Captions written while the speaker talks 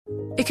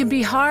It can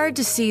be hard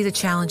to see the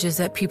challenges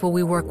that people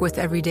we work with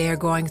every day are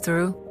going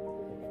through.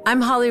 I'm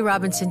Holly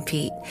Robinson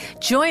Peete.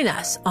 Join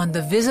us on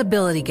The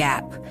Visibility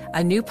Gap,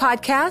 a new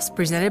podcast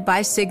presented by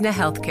Cigna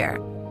Healthcare.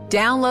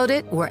 Download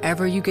it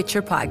wherever you get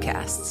your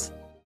podcasts.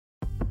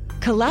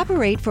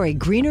 Collaborate for a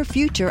greener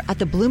future at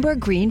the Bloomberg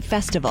Green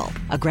Festival,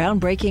 a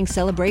groundbreaking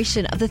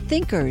celebration of the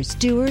thinkers,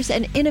 doers,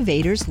 and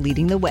innovators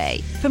leading the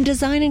way. From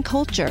design and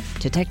culture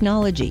to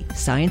technology,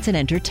 science, and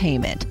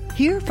entertainment.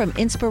 Hear from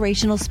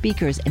inspirational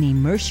speakers and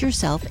immerse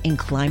yourself in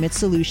climate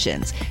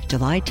solutions.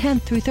 July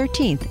 10th through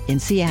 13th in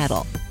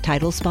Seattle.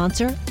 Title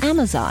sponsor,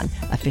 Amazon.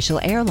 Official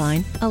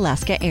airline,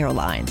 Alaska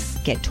Airlines.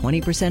 Get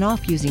 20%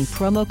 off using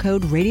promo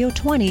code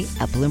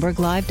radio20 at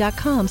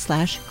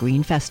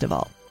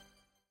BloombergLive.com/greenfestival.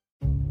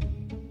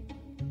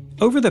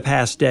 Over the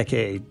past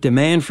decade,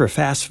 demand for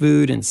fast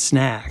food and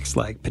snacks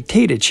like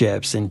potato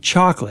chips and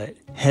chocolate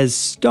has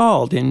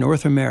stalled in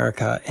North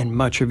America and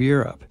much of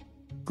Europe.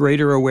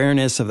 Greater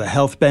awareness of the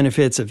health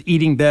benefits of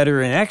eating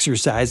better and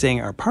exercising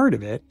are part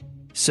of it.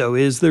 So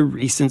is the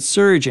recent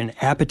surge in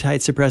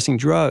appetite-suppressing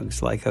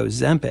drugs like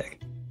Ozempic.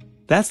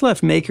 That's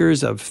left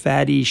makers of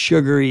fatty,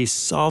 sugary,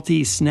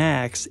 salty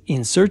snacks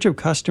in search of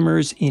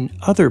customers in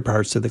other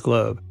parts of the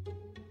globe.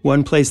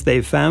 One place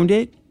they've found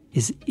it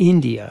is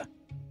India.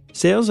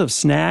 Sales of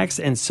snacks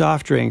and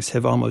soft drinks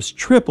have almost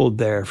tripled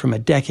there from a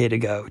decade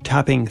ago,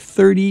 topping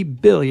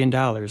 $30 billion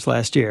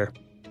last year.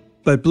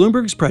 But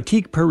Bloomberg's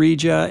Pratik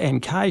Parija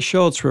and Kai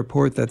Schultz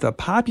report that the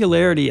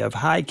popularity of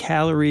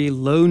high-calorie,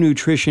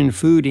 low-nutrition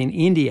food in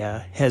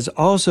India has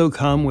also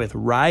come with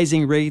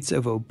rising rates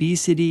of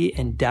obesity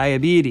and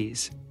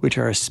diabetes, which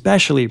are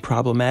especially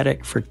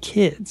problematic for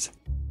kids.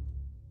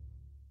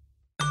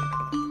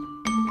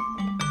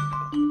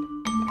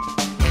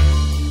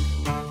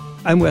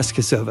 I'm Wes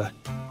Kosova.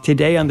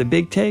 Today on The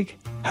Big Take,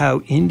 how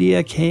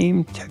India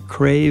came to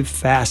crave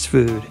fast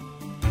food.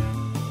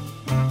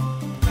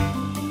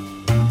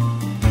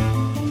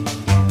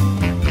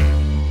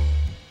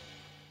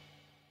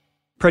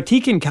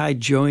 Pratik and Kai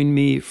joined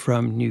me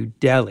from New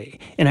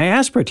Delhi, and I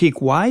asked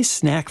Pratik why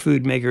snack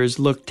food makers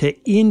look to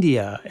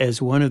India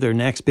as one of their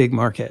next big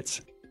markets.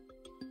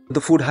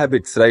 The food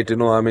habits, right?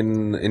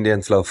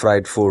 Indians love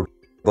fried food,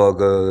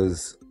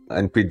 burgers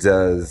and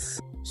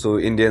pizzas. So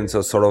Indians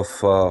are sort of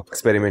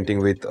experimenting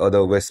with other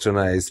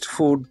westernized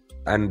food,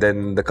 and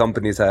then the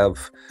companies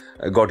have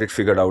got it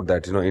figured out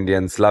that,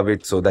 Indians love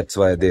it, so that's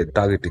why they're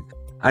targeting.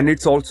 And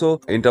it's also,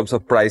 in terms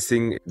of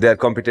pricing, they're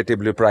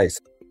competitively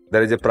priced.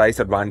 There is a price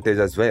advantage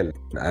as well,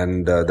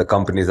 and the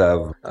companies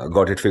have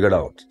got it figured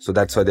out. So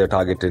that's why they're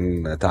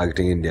targeting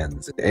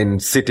Indians in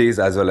cities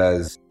as well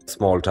as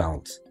small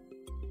towns.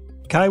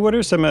 Kai, what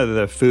are some of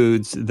the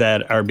foods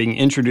that are being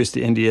introduced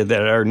to India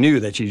that are new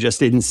that you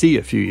just didn't see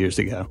a few years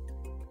ago?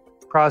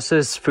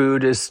 Processed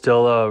food is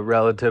still a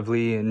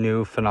relatively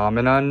new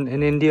phenomenon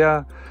in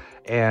India,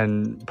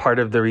 and part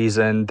of the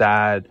reason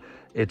that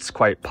it's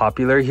quite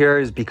popular here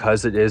is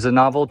because it is a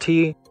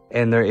novelty,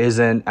 and there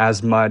isn't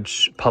as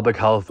much public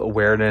health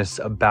awareness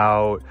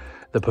about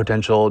the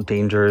potential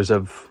dangers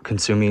of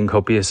consuming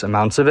copious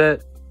amounts of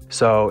it.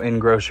 So in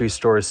grocery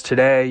stores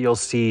today, you'll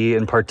see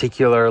in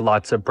particular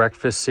lots of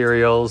breakfast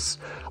cereals,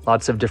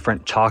 lots of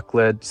different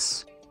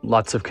chocolates,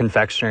 lots of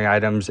confectionery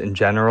items in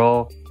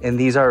general. And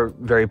these are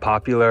very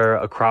popular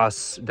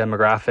across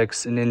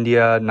demographics in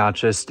India, not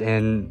just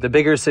in the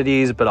bigger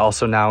cities, but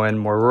also now in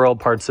more rural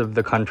parts of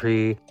the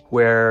country,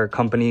 where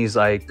companies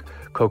like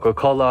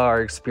Coca-Cola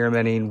are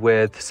experimenting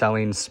with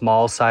selling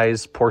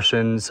small-sized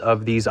portions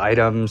of these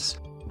items,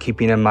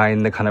 keeping in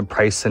mind the kind of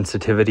price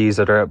sensitivities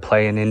that are at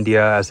play in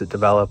India as it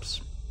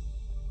develops.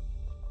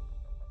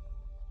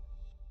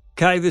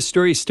 Kai, this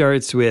story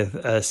starts with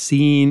a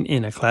scene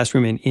in a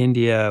classroom in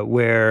India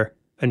where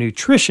a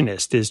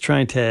nutritionist is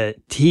trying to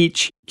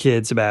teach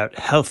kids about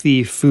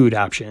healthy food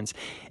options,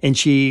 and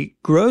she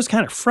grows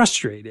kind of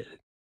frustrated.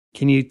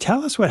 Can you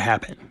tell us what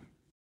happened?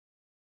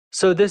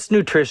 So this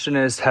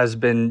nutritionist has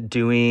been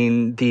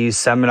doing these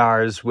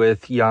seminars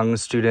with young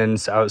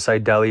students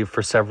outside Delhi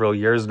for several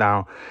years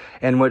now.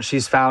 And what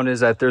she's found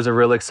is that there's a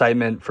real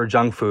excitement for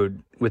junk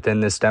food within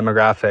this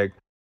demographic.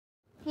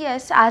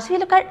 Yes, as we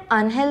look at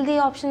unhealthy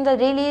options, I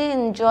really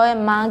enjoy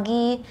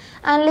Maggi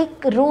and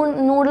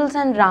noodles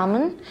and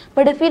ramen.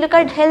 But if we look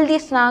at healthy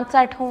snacks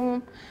at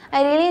home,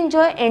 I really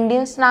enjoy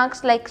Indian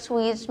snacks like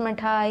sweets,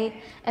 mithai,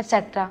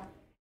 etc.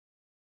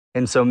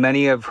 And so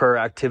many of her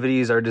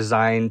activities are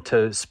designed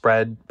to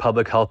spread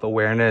public health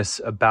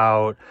awareness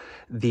about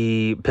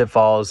the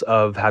pitfalls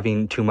of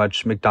having too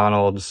much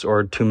McDonald's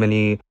or too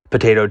many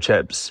potato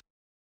chips.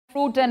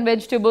 Fruit and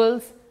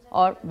vegetables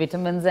or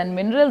vitamins and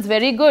minerals,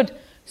 very good.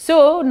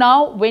 So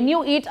now when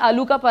you eat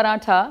aloo ka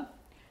paratha,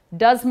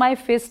 does my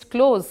fist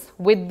close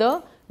with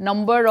the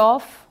number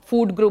of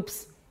food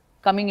groups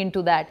coming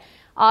into that?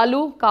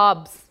 Aloo,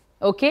 carbs,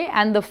 okay,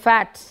 and the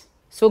fats.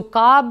 So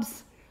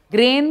carbs,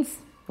 grains,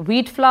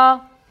 wheat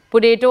flour,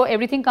 potato,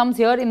 everything comes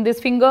here in this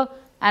finger,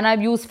 and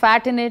I've used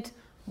fat in it.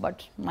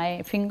 But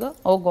my finger,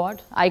 oh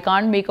God, I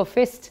can't make a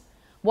fist.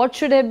 What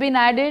should have been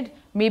added?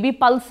 Maybe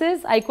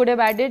pulses. I could have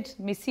added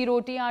missi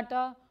roti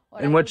atta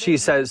And what she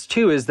says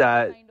too is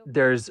that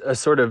there's a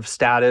sort of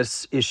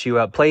status issue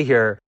at play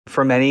here.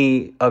 For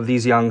many of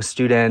these young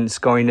students,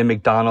 going to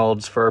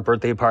McDonald's for a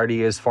birthday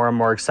party is far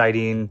more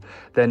exciting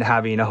than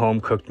having a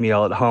home-cooked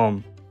meal at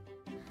home.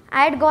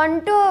 I had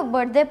gone to a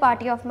birthday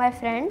party of my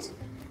friends,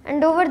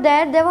 and over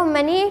there were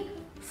many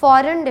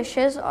foreign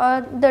dishes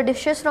or the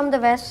dishes from the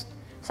West,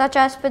 such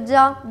as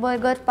pizza,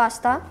 burger,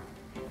 pasta,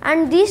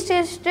 and these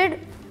tasted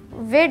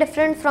way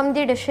different from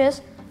the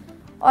dishes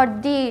or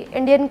the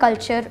Indian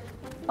culture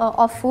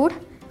of food.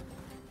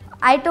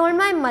 I told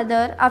my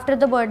mother after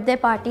the birthday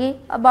party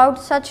about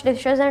such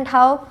dishes and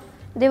how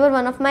they were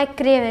one of my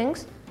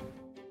cravings.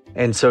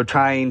 And so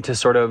trying to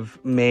sort of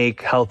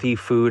make healthy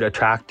food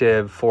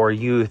attractive for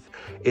youth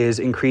is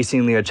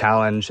increasingly a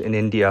challenge in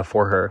India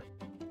for her.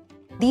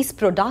 These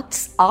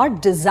products are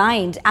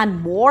designed,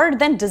 and more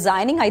than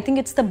designing, I think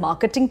it's the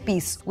marketing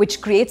piece which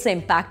creates an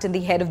impact in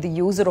the head of the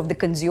user, of the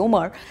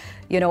consumer.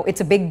 You know,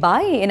 it's a big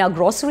buy in our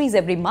groceries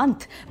every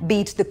month,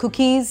 be it the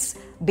cookies,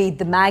 be it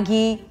the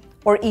Maggi,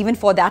 or even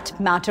for that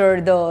matter,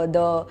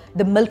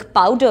 the milk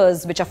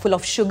powders, which are full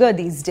of sugar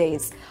these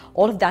days.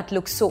 All of that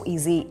looks so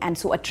easy and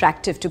so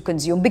attractive to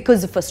consume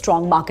because of a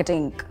strong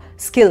marketing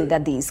skill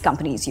that these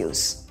companies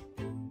use.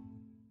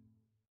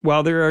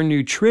 While there are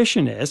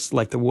nutritionists,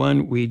 like the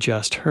one we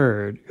just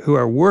heard, who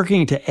are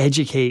working to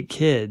educate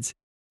kids,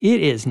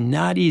 it is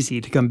not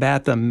easy to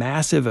combat the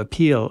massive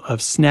appeal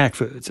of snack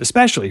foods,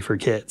 especially for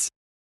kids.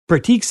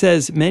 Pratik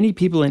says many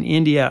people in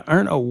India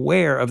aren't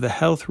aware of the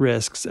health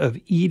risks of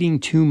eating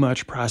too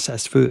much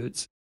processed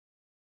foods.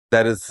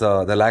 There is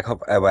the lack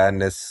of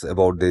awareness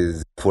about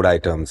these food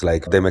items,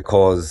 like they may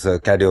cause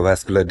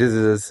cardiovascular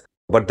diseases,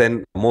 but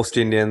then most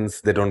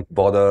Indians, they don't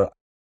bother.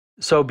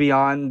 So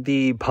beyond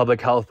the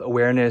public health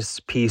awareness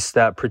piece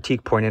that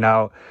Pratik pointed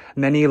out,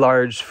 many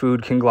large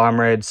food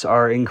conglomerates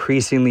are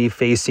increasingly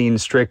facing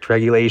strict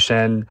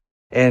regulation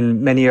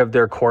in many of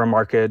their core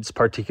markets,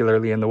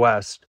 particularly in the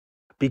West.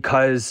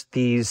 Because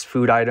these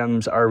food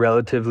items are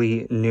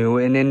relatively new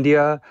in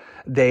India,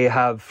 they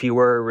have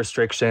fewer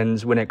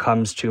restrictions when it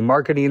comes to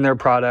marketing their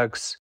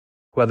products,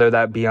 whether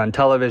that be on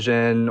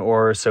television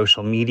or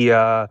social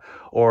media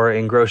or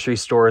in grocery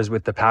stores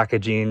with the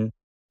packaging.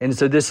 And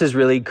so this has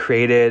really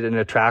created an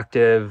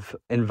attractive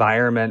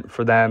environment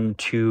for them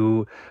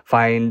to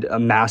find a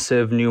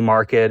massive new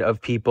market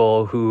of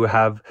people who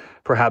have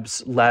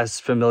perhaps less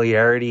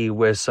familiarity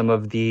with some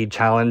of the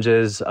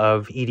challenges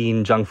of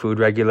eating junk food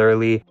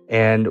regularly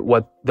and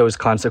what those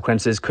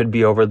consequences could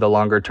be over the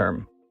longer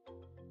term.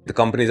 The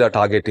companies are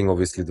targeting,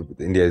 obviously,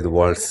 India is the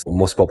world's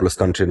most populous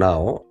country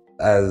now.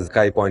 As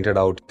Kai pointed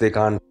out, they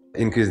can't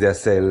increase their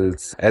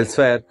sales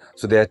elsewhere,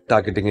 so they are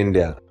targeting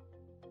India.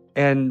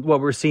 And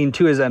what we're seeing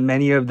too is that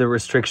many of the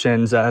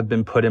restrictions that have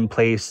been put in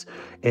place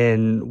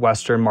in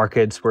Western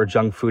markets where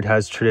junk food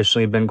has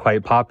traditionally been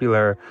quite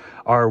popular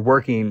are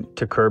working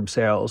to curb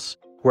sales.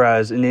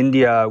 Whereas in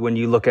India, when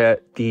you look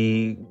at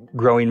the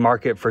growing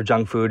market for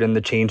junk food and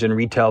the change in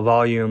retail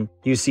volume,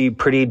 you see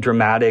pretty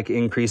dramatic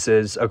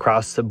increases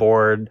across the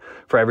board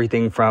for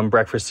everything from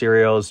breakfast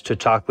cereals to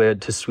chocolate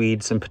to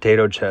sweets and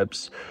potato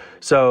chips.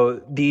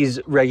 So these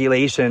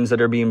regulations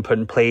that are being put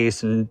in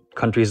place in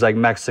countries like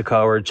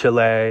Mexico or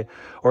Chile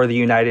or the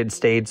United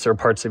States or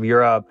parts of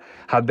Europe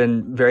have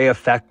been very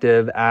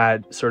effective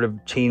at sort of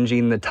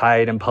changing the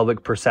tide and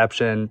public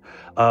perception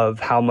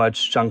of how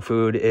much junk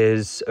food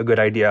is a good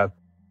idea.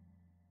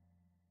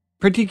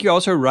 Pratik, you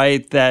also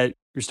write that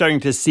you're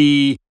starting to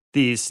see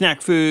these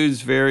snack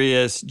foods,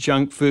 various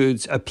junk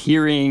foods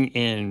appearing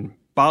in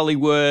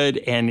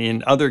Bollywood and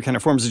in other kind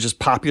of forms of just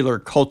popular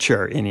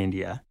culture in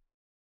India.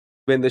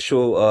 When they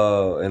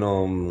show,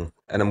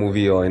 in a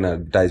movie or in an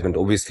advertisement,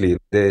 obviously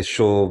they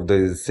show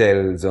the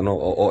sales,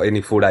 or any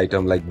food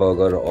item like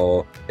burger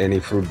or any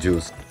fruit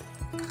juice.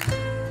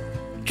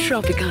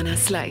 Tropicana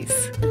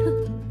slice.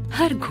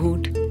 हर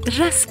घूंट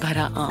रस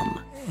भरा आम.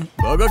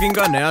 Burger King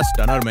का नया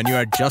stunner menu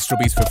at just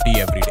 ₹50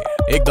 every day.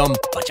 एकदम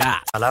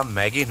 50. साला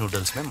Maggi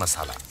noodles में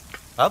मसाला.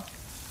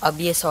 अब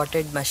ये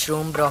सॉर्टेड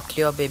मशरूम,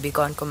 ब्रोकली और बेबी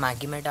कॉर्न को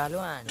मैगी में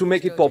डालो. To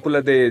make it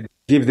popular, they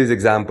give these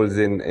examples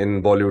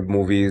in Bollywood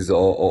movies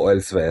or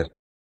elsewhere.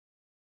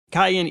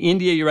 Kai, in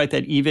India, you write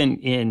that even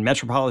in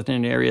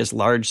metropolitan areas,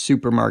 large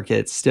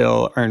supermarkets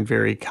still aren't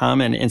very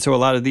common. And so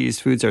a lot of these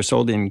foods are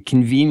sold in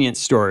convenience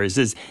stores.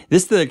 Is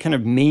this the kind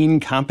of main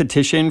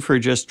competition for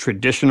just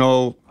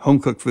traditional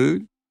home-cooked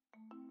food?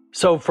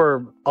 So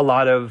for a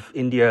lot of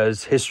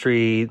India's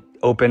history,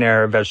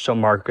 open-air vegetable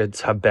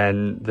markets have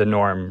been the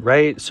norm,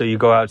 right? So you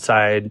go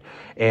outside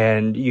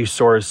and you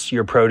source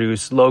your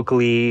produce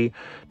locally.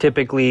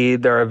 Typically,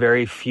 there are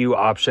very few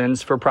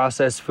options for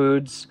processed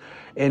foods.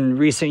 In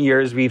recent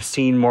years, we've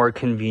seen more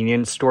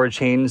convenience store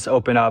chains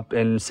open up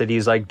in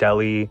cities like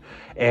Delhi,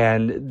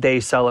 and they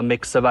sell a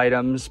mix of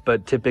items,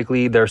 but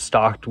typically they're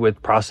stocked with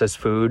processed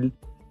food,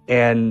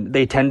 and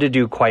they tend to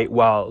do quite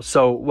well.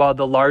 So while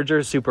the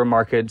larger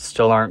supermarkets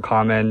still aren't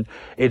common,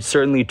 it's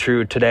certainly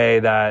true today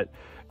that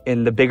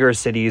in the bigger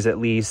cities, at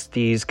least,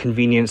 these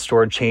convenience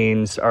store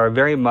chains are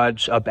very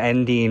much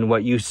upending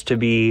what used to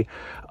be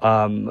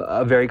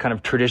a very kind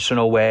of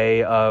traditional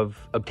way of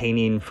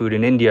obtaining food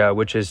in India,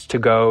 which is to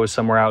go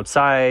somewhere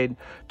outside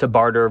to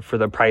barter for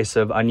the price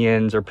of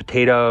onions or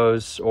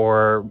potatoes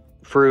or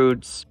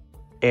fruits,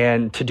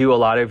 and to do a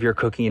lot of your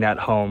cooking at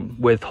home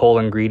with whole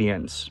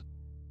ingredients.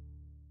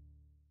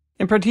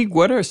 And Pratik,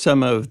 what are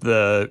some of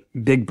the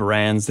big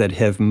brands that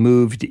have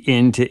moved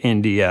into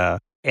India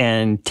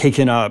and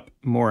taken up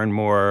more and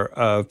more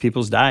of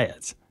people's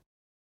diets?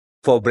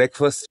 For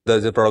breakfast,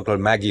 there's a product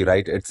called Maggi,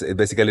 right? It's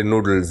basically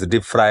noodles,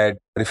 deep fried,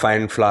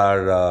 refined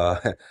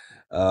flour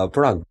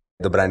product.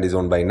 The brand is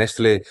owned by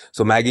Nestle.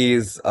 So Maggi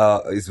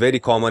is very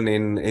common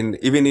in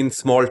even in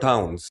small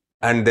towns.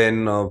 And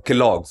then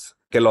Kellogg's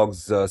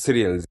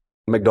cereals,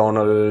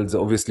 McDonald's,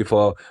 obviously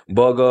for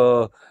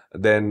burger,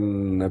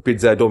 then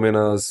Pizza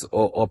Domino's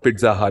or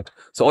Pizza Hut.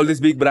 So all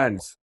these big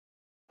brands.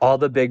 All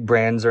the big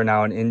brands are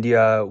now in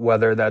India,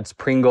 whether that's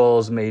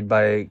Pringles made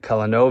by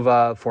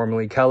Kellanova,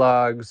 formerly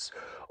Kellogg's,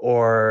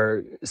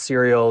 or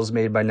cereals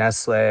made by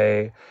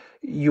Nestle.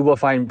 You will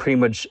find pretty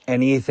much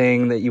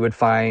anything that you would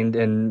find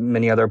in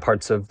many other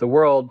parts of the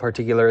world,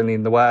 particularly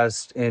in the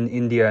West, in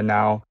India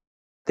now.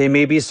 They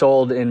may be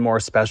sold in more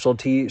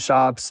specialty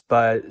shops,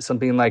 but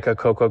something like a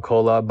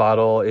Coca-Cola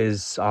bottle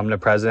is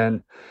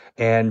omnipresent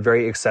and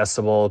very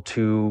accessible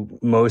to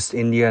most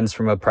Indians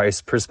from a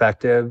price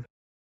perspective.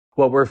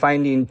 What we're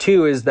finding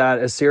too is that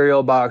a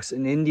cereal box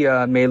in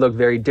India may look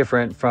very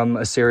different from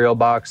a cereal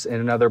box in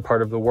another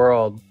part of the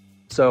world.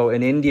 So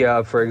in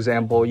India, for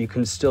example, you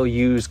can still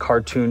use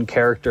cartoon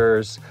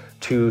characters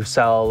to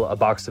sell a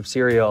box of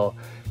cereal.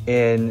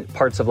 In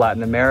parts of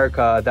Latin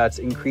America, that's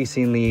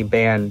increasingly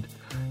banned.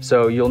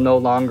 So you'll no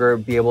longer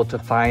be able to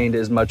find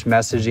as much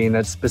messaging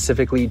that's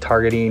specifically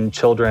targeting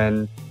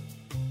children.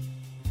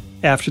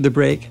 After the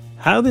break,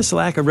 how this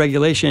lack of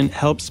regulation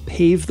helps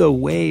pave the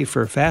way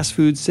for fast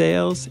food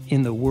sales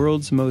in the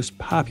world's most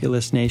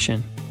populous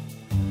nation.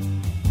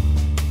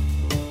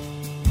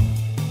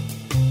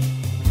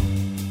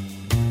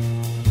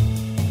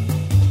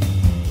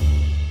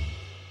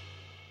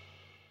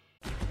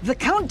 The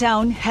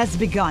countdown has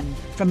begun.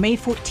 From May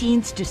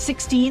 14th to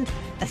 16th,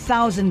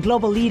 1,000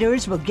 global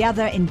leaders will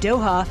gather in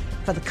Doha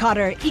for the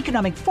Qatar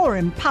Economic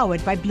Forum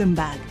powered by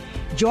Bloomberg.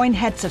 Join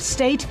heads of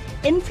state,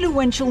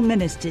 influential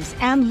ministers,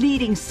 and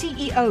leading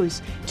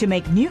CEOs to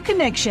make new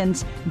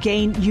connections,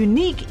 gain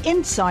unique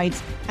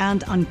insights,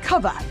 and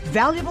uncover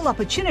valuable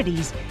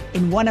opportunities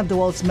in one of the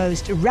world's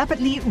most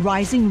rapidly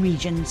rising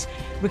regions.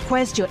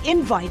 Request your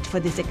invite for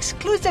this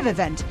exclusive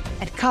event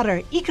at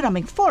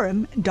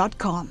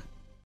QatarEconomicForum.com.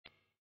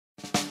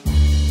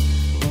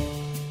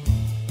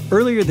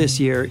 Earlier this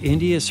year,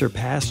 India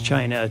surpassed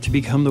China to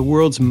become the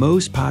world's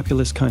most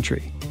populous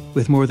country,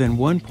 with more than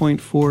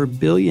 1.4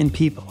 billion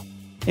people.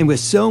 And with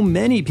so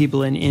many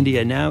people in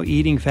India now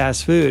eating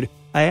fast food,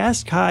 I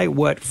asked Kai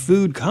what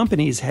food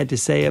companies had to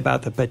say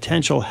about the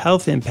potential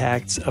health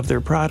impacts of their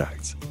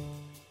products.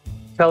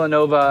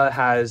 Kellanova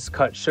has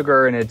cut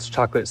sugar in its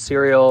chocolate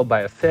cereal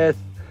by 1/5.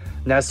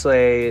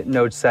 Nestle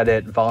notes that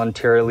it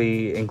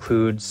voluntarily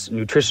includes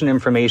nutrition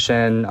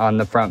information on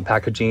the front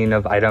packaging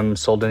of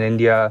items sold in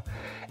India.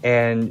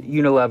 And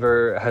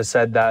Unilever has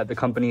said that the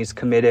company is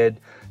committed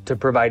to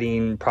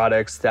providing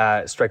products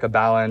that strike a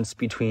balance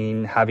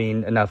between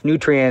having enough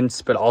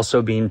nutrients, but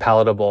also being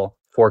palatable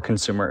for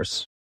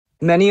consumers.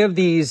 Many of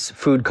these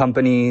food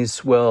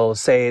companies will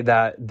say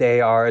that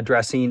they are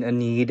addressing a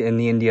need in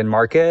the Indian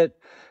market.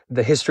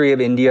 The history of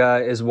India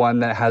is one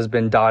that has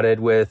been dotted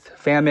with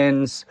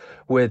famines,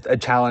 with a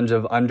challenge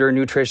of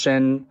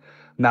undernutrition,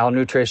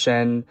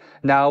 malnutrition.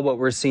 Now what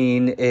we're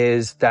seeing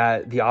is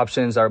that the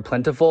options are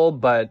plentiful,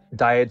 but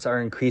diets are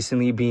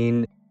increasingly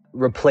being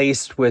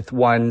replaced with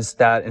ones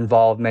that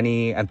involve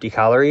many empty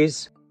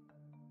calories.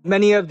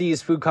 Many of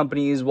these food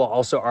companies will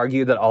also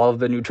argue that all of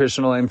the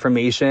nutritional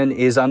information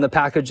is on the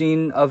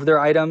packaging of their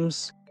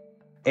items.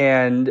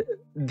 And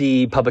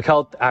the public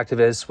health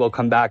activists will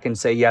come back and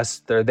say,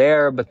 yes, they're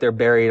there, but they're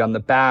buried on the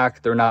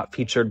back. They're not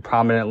featured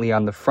prominently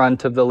on the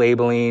front of the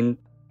labeling.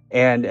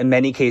 And in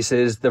many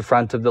cases, the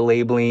front of the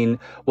labeling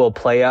will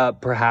play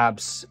up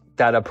perhaps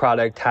that a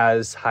product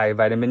has high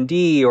vitamin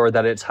D or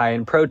that it's high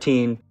in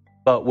protein,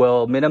 but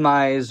will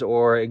minimize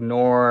or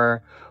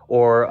ignore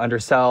or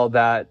undersell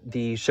that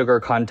the sugar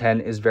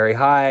content is very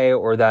high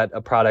or that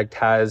a product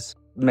has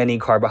many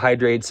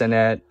carbohydrates in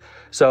it.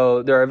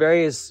 So there are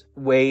various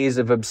ways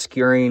of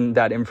obscuring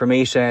that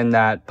information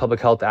that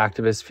public health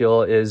activists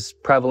feel is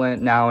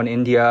prevalent now in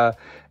India.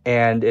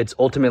 And it's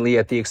ultimately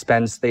at the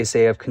expense, they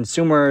say, of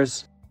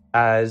consumers.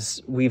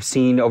 As we've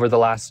seen over the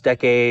last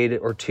decade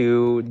or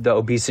two, the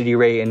obesity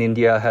rate in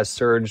India has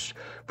surged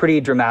pretty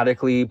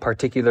dramatically,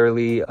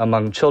 particularly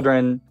among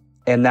children.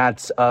 And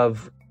that's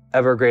of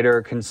ever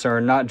greater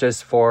concern, not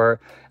just for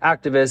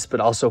activists, but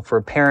also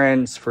for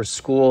parents, for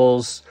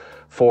schools,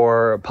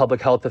 for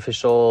public health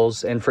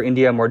officials, and for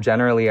India more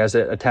generally as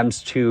it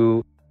attempts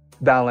to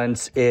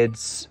balance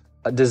its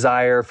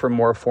desire for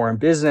more foreign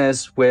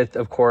business with,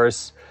 of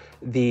course,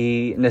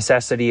 the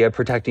necessity of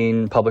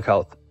protecting public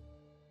health.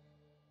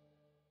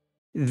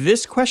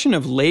 This question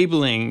of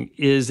labeling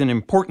is an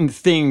important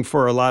thing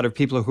for a lot of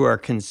people who are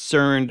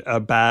concerned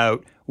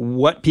about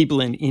what people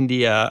in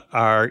India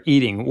are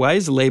eating. Why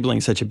is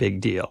labeling such a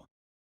big deal?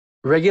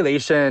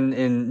 Regulation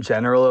in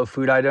general of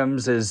food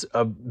items is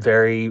a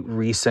very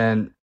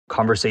recent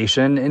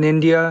conversation in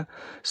India.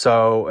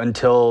 So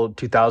until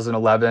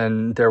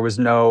 2011, there was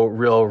no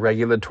real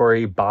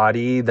regulatory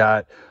body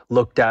that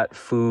looked at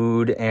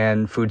food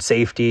and food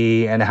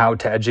safety and how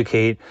to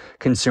educate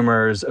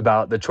consumers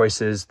about the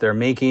choices they're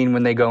making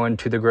when they go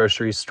into the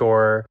grocery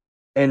store.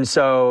 And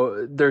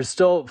so there's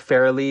still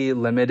fairly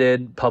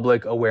limited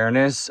public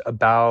awareness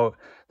about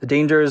the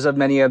dangers of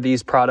many of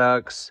these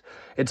products.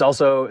 It's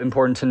also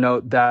important to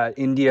note that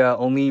India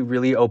only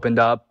really opened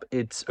up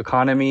its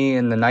economy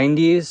in the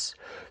 90s.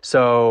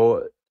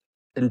 So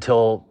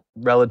until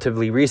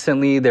relatively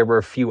recently, there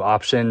were few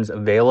options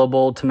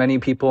available to many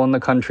people in the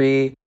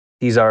country.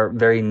 These are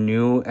very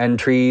new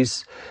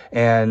entries,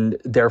 and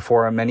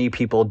therefore many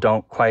people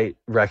don't quite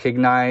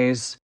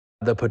recognize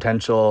the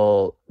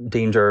potential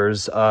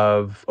dangers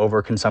of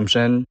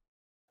overconsumption.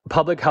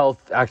 Public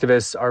health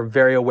activists are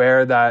very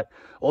aware that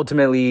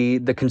ultimately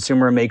the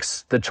consumer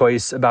makes the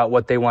choice about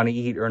what they want to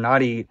eat or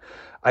not eat.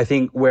 I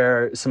think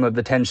where some of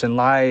the tension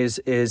lies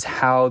is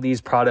how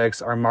these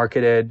products are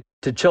marketed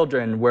to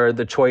children, where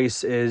the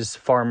choice is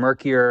far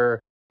murkier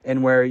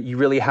and where you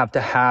really have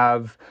to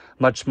have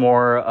much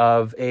more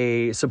of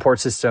a support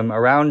system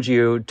around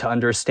you to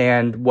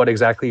understand what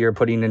exactly you're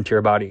putting into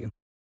your body.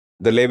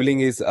 The labeling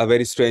is a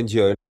very strange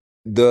here.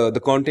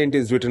 The content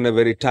is written in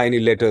very tiny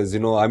letters,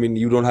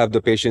 you don't have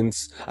the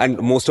patience, and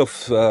most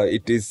of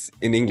it is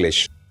in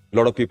English. A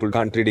lot of people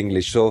can't read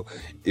English. So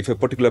if a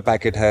particular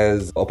packet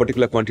has a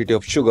particular quantity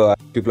of sugar,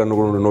 people are not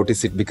going to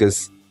notice it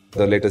because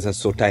the letters are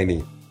so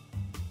tiny.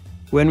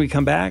 When we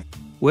come back,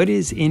 what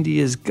is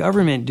India's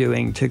government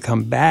doing to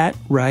combat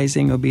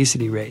rising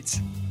obesity rates?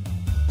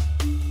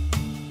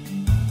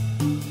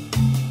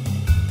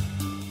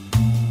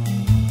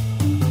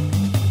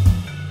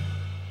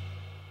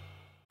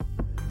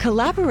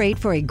 Collaborate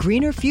for a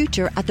greener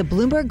future at the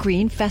Bloomberg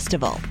Green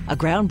Festival, a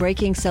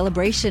groundbreaking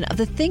celebration of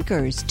the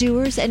thinkers,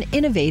 doers, and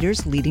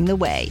innovators leading the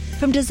way.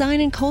 From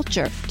design and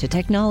culture to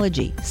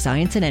technology,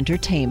 science, and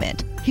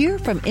entertainment. Hear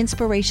from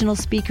inspirational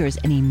speakers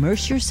and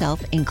immerse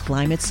yourself in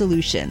climate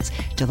solutions.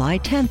 July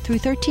 10th through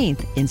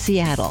 13th in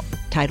Seattle.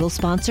 Title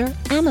sponsor,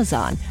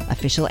 Amazon.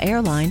 Official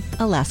airline,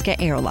 Alaska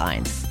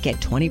Airlines. Get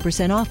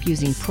 20% off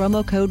using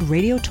promo code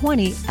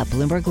radio20 at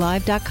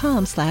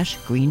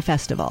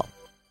bloomberglive.com/greenfestival.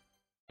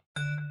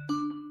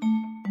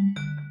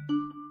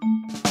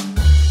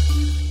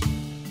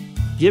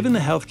 Given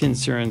the health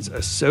concerns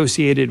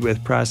associated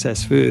with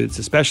processed foods,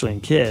 especially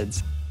in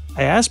kids,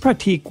 I asked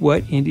Pratik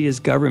what India's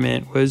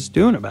government was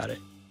doing about it.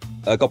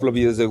 A couple of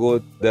years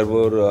ago, there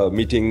were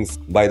meetings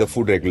by the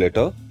food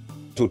regulator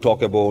to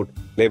talk about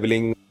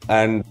labeling,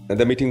 and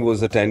the meeting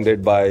was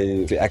attended by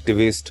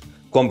activist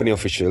company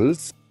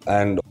officials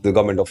and the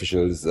government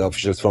officials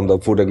from the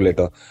food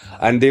regulator.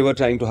 And they were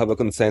trying to have a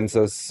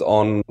consensus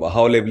on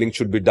how labeling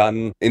should be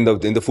done in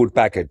the food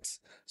packets.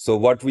 So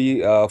what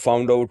we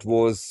found out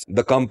was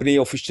the company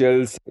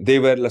officials, they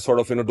were sort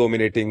of,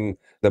 dominating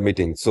the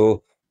meeting.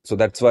 So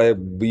that's why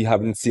we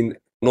haven't seen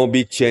no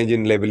big change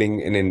in labeling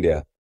in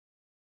India.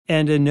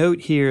 And a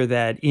note here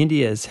that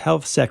India's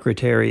health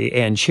secretary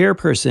and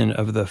chairperson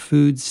of the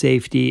Food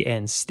Safety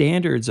and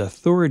Standards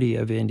Authority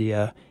of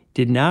India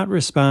did not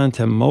respond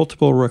to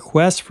multiple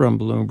requests from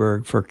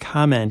Bloomberg for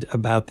comment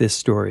about this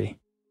story.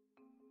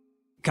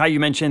 Kai,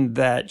 you mentioned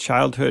that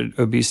childhood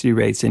obesity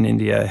rates in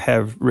India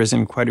have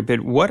risen quite a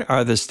bit. What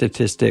are the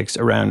statistics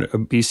around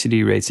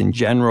obesity rates in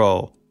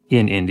general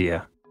in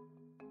India?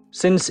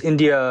 Since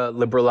India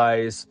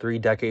liberalized 3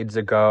 decades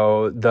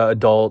ago, the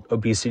adult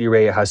obesity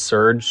rate has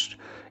surged.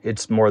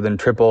 It's more than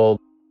tripled.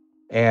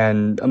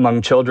 And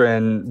among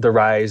children, the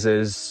rise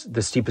is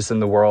the steepest in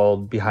the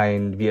world,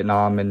 behind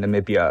Vietnam and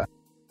Namibia.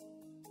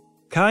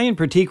 Kai and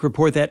Pratik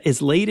report that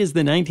as late as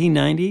the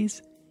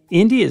 1990s,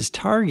 India's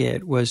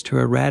target was to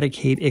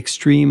eradicate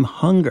extreme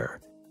hunger.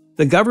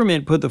 The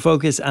government put the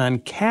focus on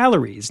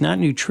calories, not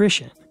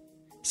nutrition.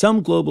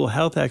 Some global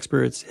health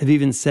experts have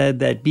even said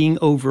that being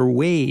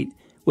overweight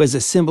was a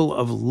symbol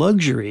of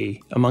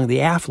luxury among the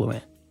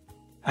affluent.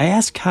 I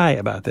asked Kai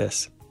about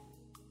this.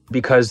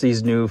 Because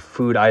these new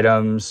food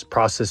items,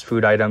 processed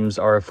food items,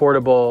 are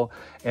affordable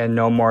and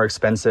no more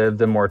expensive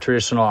than more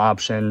traditional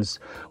options,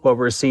 what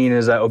we're seeing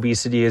is that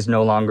obesity is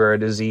no longer a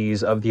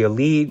disease of the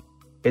elite.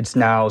 It's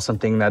now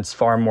something that's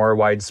far more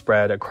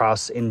widespread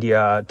across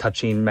India,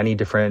 touching many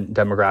different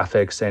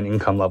demographics and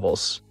income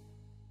levels.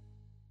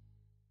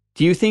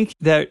 Do you think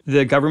that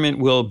the government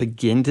will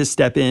begin to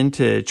step in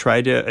to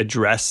try to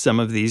address some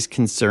of these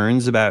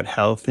concerns about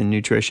health and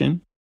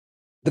nutrition?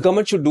 The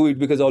government should do it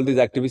because all these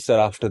activists are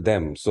after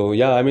them. So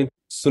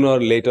sooner or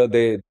later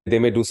they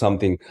may do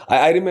something.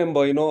 I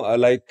remember,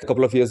 like a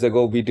couple of years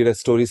ago, we did a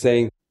story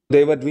saying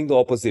they were doing the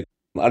opposite.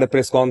 At a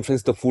press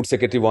conference, the food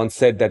secretary once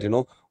said that,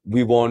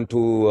 we want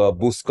to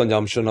boost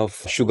consumption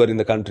of sugar in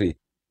the country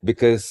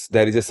because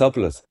there is a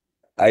surplus.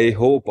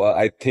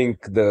 I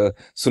think the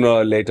sooner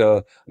or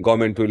later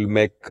government will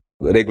make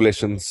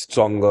regulations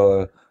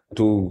stronger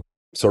to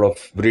sort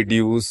of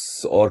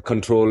reduce or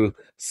control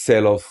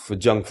sale of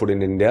junk food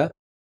in India.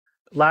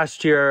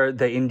 Last year,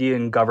 the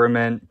Indian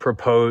government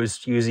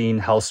proposed using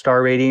health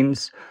star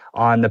ratings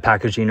on the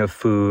packaging of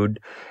food.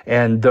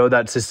 And though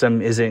that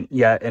system isn't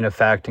yet in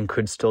effect and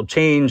could still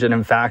change, and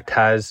in fact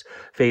has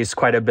faced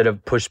quite a bit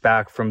of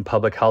pushback from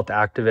public health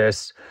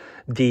activists,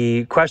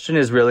 the question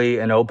is really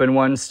an open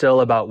one still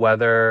about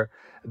whether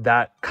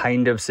that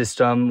kind of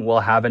system will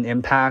have an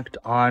impact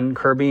on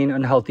curbing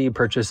unhealthy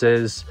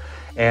purchases.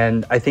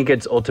 And I think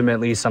it's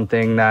ultimately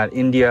something that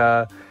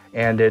India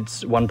and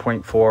its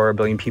 1.4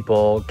 billion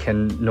people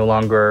can no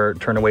longer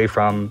turn away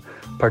from,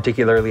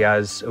 particularly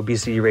as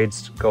obesity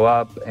rates go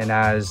up and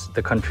as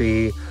the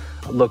country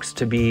looks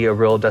to be a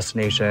real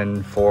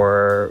destination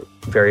for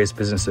various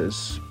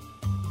businesses.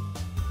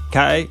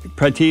 Kai,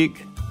 Pratik,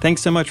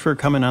 thanks so much for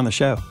coming on the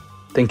show.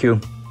 Thank you.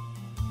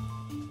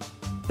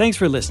 Thanks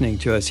for listening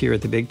to us here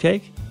at The Big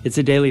Take. It's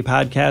a daily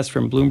podcast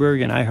from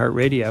Bloomberg and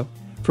iHeartRadio.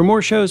 For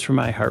more shows from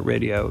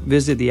iHeartRadio,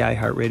 visit the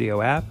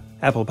iHeartRadio app,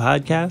 Apple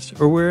Podcasts,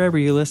 or wherever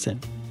you listen.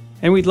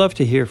 And we'd love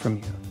to hear from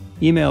you.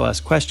 Email us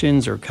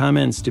questions or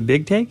comments to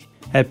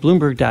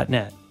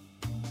bigtake@bloomberg.net.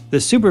 The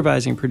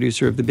supervising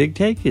producer of The Big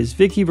Take is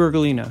Vicky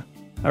Vergolina.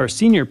 Our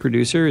senior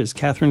producer is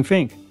Catherine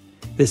Fink.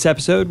 This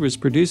episode was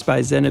produced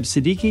by Zeneb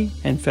Siddiqui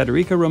and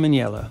Federica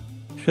Romaniello.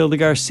 Hilda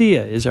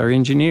Garcia is our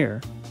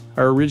engineer.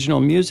 Our original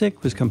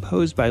music was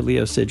composed by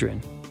Leo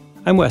Sidran.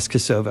 I'm Wes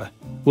Kosova.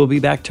 We'll be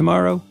back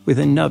tomorrow with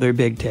another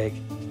Big Take.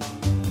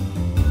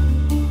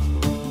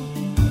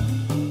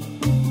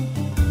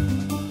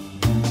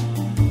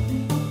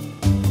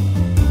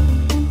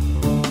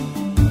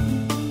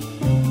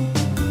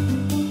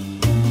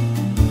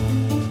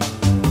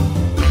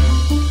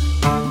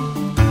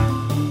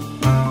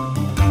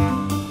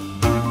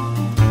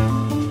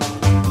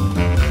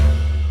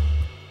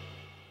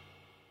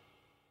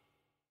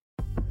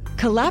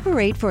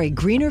 Collaborate for a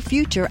greener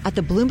future at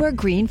the Bloomberg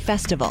Green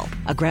Festival,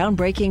 a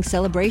groundbreaking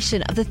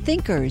celebration of the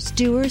thinkers,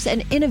 doers,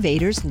 and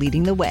innovators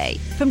leading the way.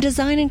 From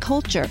design and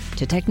culture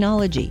to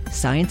technology,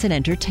 science, and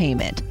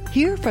entertainment.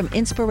 Hear from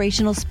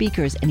inspirational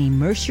speakers and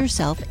immerse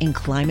yourself in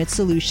climate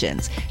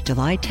solutions.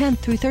 July 10th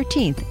through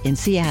 13th in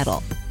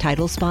Seattle.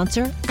 Title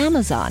sponsor,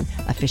 Amazon.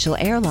 Official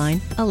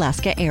airline,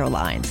 Alaska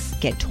Airlines.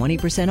 Get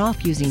 20%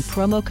 off using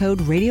promo code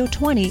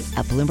radio20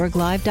 at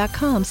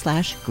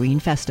BloombergLive.com/Green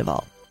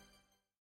Festival.